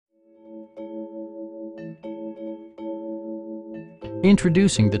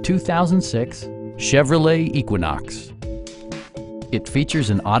Introducing the 2006 Chevrolet Equinox. It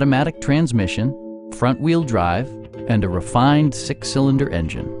features an automatic transmission, front-wheel drive, and a refined 6-cylinder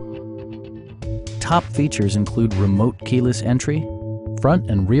engine. Top features include remote keyless entry,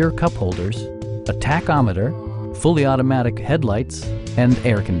 front and rear cup holders, a tachometer, fully automatic headlights, and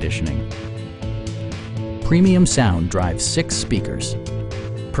air conditioning. Premium sound drives 6 speakers,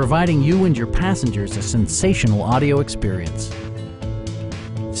 providing you and your passengers a sensational audio experience.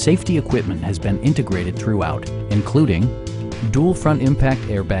 Safety equipment has been integrated throughout, including dual front impact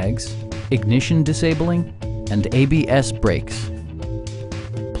airbags, ignition disabling, and ABS brakes.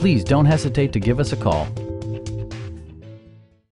 Please don't hesitate to give us a call.